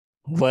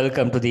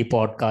Welcome to the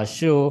podcast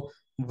show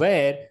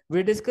where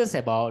we discuss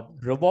about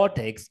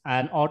robotics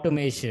and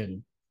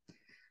automation.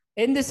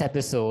 In this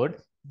episode,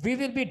 we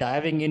will be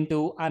diving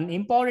into an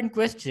important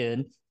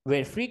question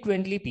where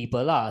frequently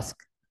people ask,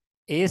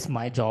 is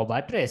my job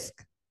at risk?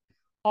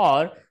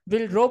 Or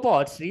will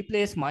robots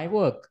replace my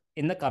work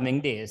in the coming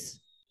days?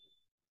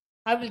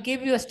 I will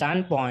give you a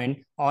standpoint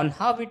on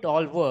how it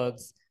all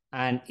works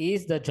and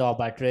is the job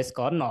at risk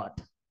or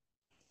not.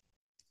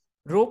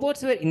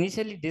 Robots were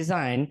initially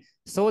designed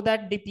so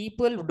that the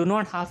people do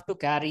not have to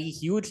carry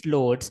huge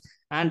loads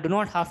and do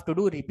not have to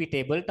do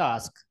repeatable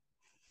tasks.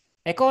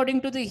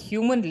 According to the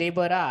Human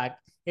Labor Act,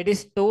 it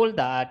is told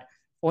that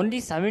only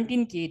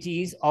 17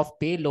 kgs of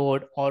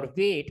payload or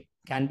weight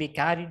can be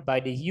carried by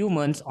the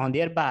humans on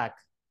their back.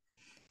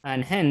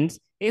 And hence,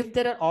 if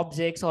there are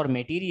objects or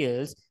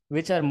materials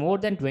which are more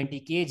than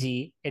 20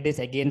 kg, it is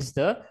against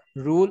the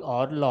rule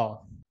or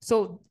law.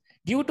 So,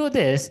 due to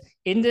this,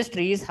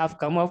 industries have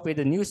come up with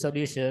a new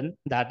solution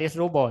that is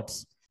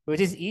robots, which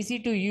is easy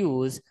to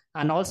use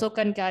and also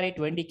can carry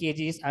 20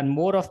 kgs and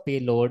more of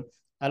payload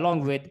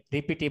along with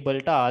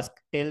repeatable tasks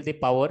till the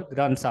power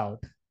runs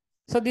out.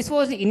 So, this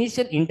was the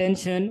initial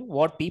intention,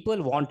 what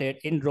people wanted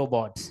in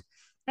robots.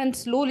 And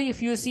slowly,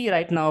 if you see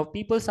right now,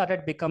 people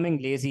started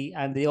becoming lazy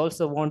and they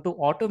also want to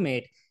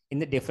automate in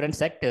the different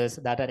sectors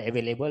that are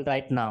available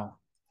right now.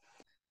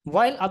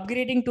 While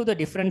upgrading to the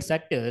different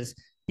sectors,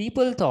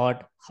 people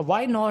thought,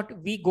 why not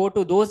we go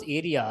to those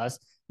areas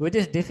which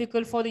is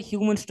difficult for the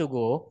humans to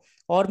go,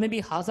 or maybe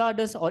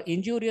hazardous or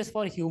injurious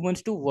for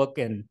humans to work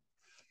in?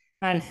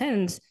 And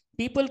hence,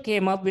 people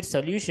came up with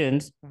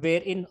solutions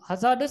where in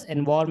hazardous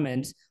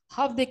environments,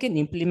 how they can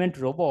implement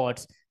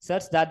robots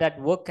such that that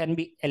work can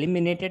be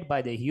eliminated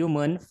by the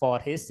human for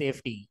his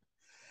safety.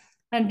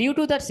 And due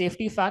to that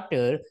safety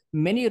factor,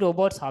 many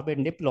robots have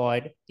been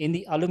deployed in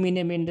the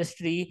aluminum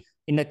industry,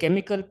 in the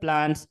chemical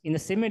plants, in the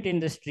cement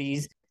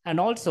industries, and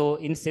also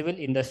in civil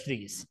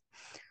industries.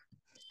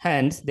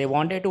 Hence, they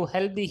wanted to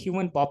help the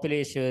human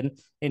population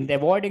in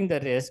avoiding the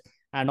risk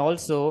and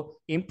also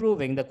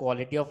improving the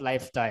quality of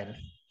lifestyle.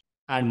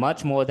 And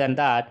much more than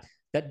that,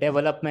 the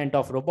development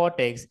of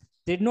robotics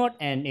did not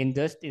end in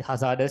just the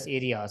hazardous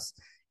areas.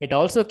 It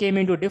also came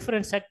into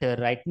different sector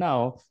right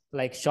now,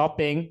 like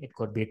shopping, it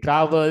could be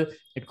travel,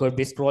 it could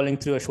be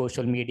scrolling through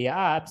social media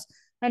apps,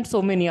 and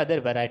so many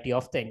other variety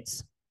of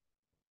things.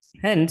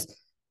 Hence,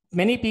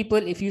 many people,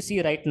 if you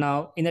see right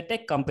now in the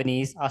tech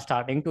companies, are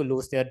starting to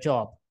lose their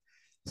job.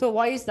 So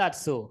why is that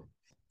so?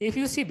 If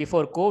you see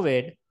before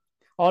COVID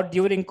or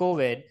during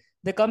COVID,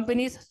 the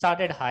companies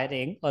started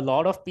hiring a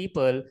lot of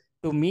people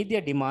to meet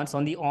their demands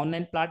on the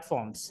online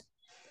platforms.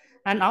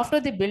 And after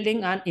the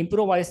building and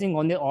improvising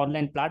on the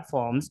online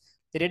platforms,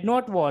 they did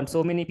not want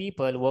so many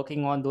people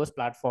working on those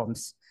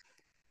platforms.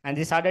 And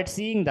they started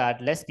seeing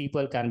that less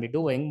people can be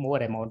doing more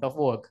amount of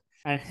work.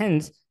 And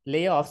hence,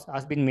 layoffs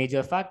has been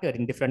major factor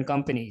in different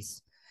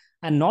companies.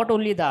 And not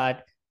only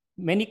that,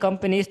 many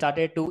companies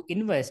started to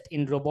invest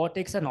in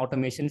robotics and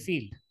automation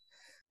field.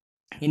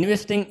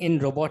 Investing in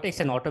robotics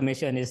and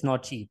automation is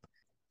not cheap.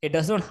 It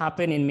does not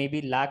happen in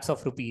maybe lakhs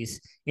of rupees.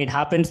 It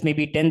happens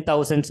maybe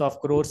 10,000s of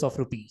crores of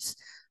rupees.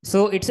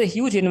 So it's a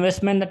huge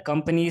investment that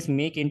companies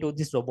make into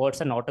this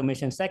robots and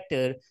automation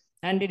sector,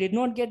 and they did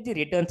not get the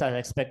returns as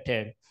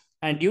expected.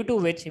 And due to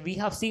which we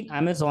have seen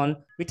Amazon,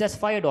 which has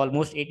fired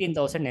almost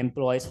 18,000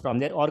 employees from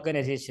their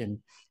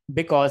organization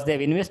because they've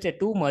invested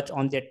too much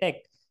on their tech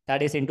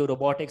that is into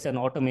robotics and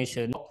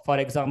automation. For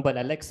example,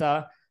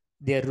 Alexa,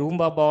 their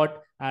Roomba bot,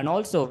 and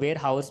also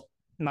warehouse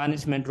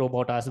management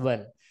robot as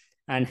well.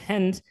 And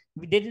hence,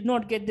 they did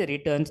not get the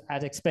returns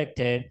as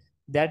expected.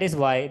 That is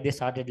why they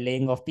started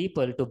laying off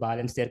people to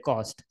balance their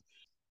cost.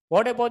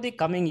 What about the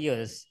coming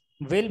years?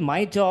 Will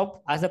my job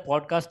as a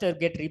podcaster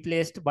get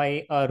replaced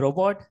by a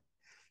robot?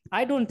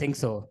 I don't think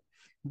so.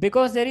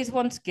 Because there is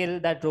one skill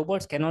that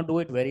robots cannot do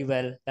it very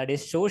well, that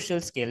is social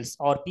skills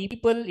or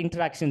people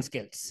interaction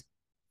skills.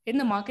 In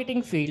the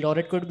marketing field, or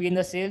it could be in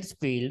the sales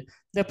field,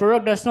 the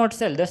product does not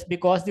sell just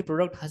because the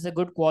product has a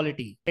good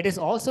quality. It is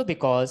also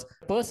because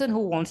the person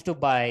who wants to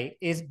buy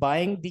is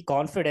buying the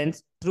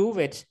confidence through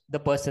which the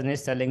person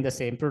is selling the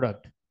same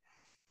product.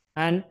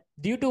 And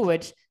due to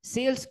which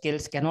sales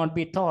skills cannot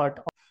be taught,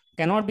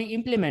 cannot be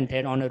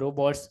implemented on a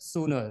robots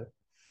sooner.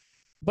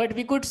 But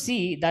we could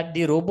see that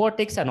the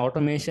robotics and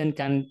automation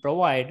can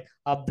provide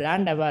a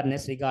brand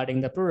awareness regarding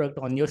the product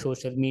on your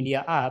social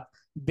media app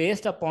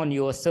based upon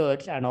your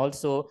search and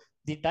also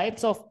the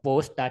types of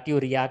posts that you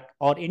react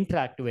or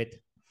interact with.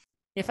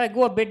 If I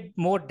go a bit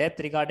more depth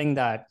regarding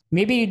that,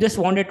 maybe you just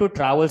wanted to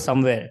travel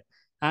somewhere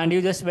and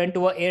you just went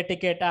to an air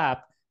ticket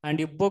app and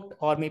you booked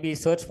or maybe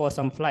searched for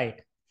some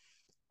flight.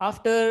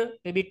 After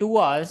maybe 2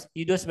 hours,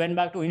 you just went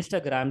back to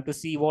Instagram to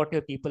see what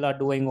your people are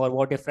doing or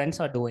what your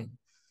friends are doing.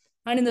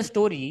 And in the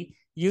story,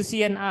 you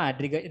see an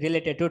ad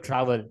related to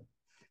travel.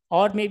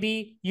 Or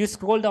maybe you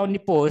scroll down the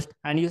post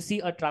and you see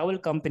a travel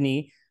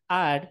company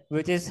ad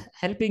which is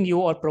helping you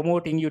or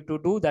promoting you to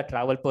do that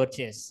travel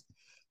purchase.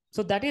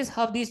 So that is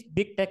how these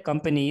big tech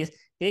companies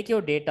take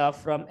your data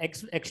from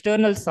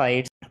external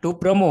sites to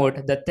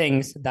promote the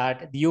things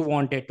that you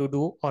wanted to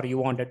do or you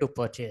wanted to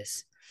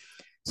purchase.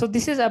 So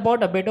this is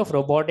about a bit of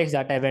robotics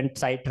that I went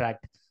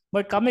sidetracked.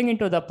 But coming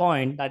into the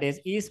point, that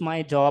is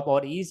my job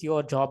or is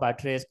your job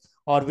at risk,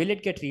 or will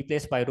it get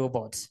replaced by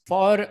robots?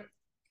 For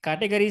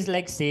categories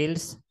like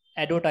sales,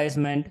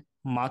 advertisement,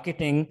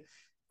 marketing,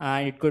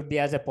 and it could be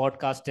as a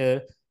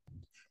podcaster,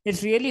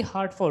 it's really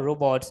hard for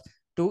robots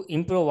to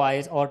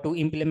improvise or to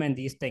implement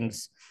these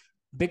things,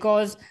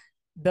 because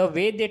the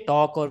way they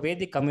talk or way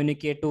they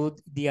communicate to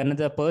the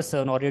another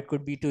person, or it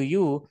could be to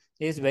you,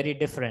 is very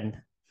different.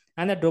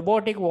 And the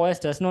robotic voice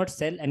does not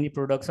sell any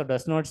products or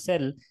does not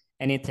sell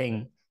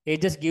anything.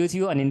 It just gives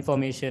you an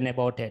information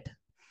about it.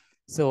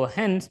 So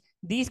hence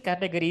these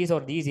categories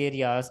or these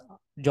areas,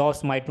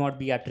 jobs might not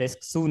be at risk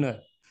sooner.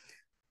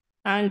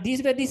 And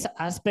these were these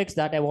aspects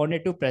that I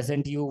wanted to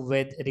present you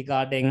with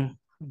regarding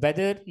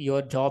whether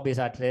your job is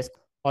at risk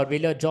or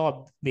will your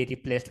job be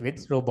replaced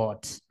with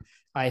robots.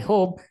 I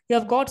hope you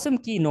have got some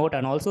keynote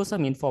and also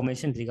some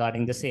information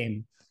regarding the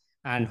same,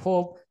 and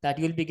hope that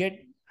you'll be get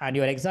and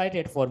you're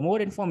excited for more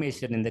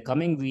information in the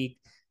coming week.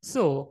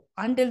 So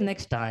until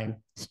next time,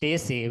 stay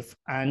safe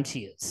and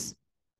cheers.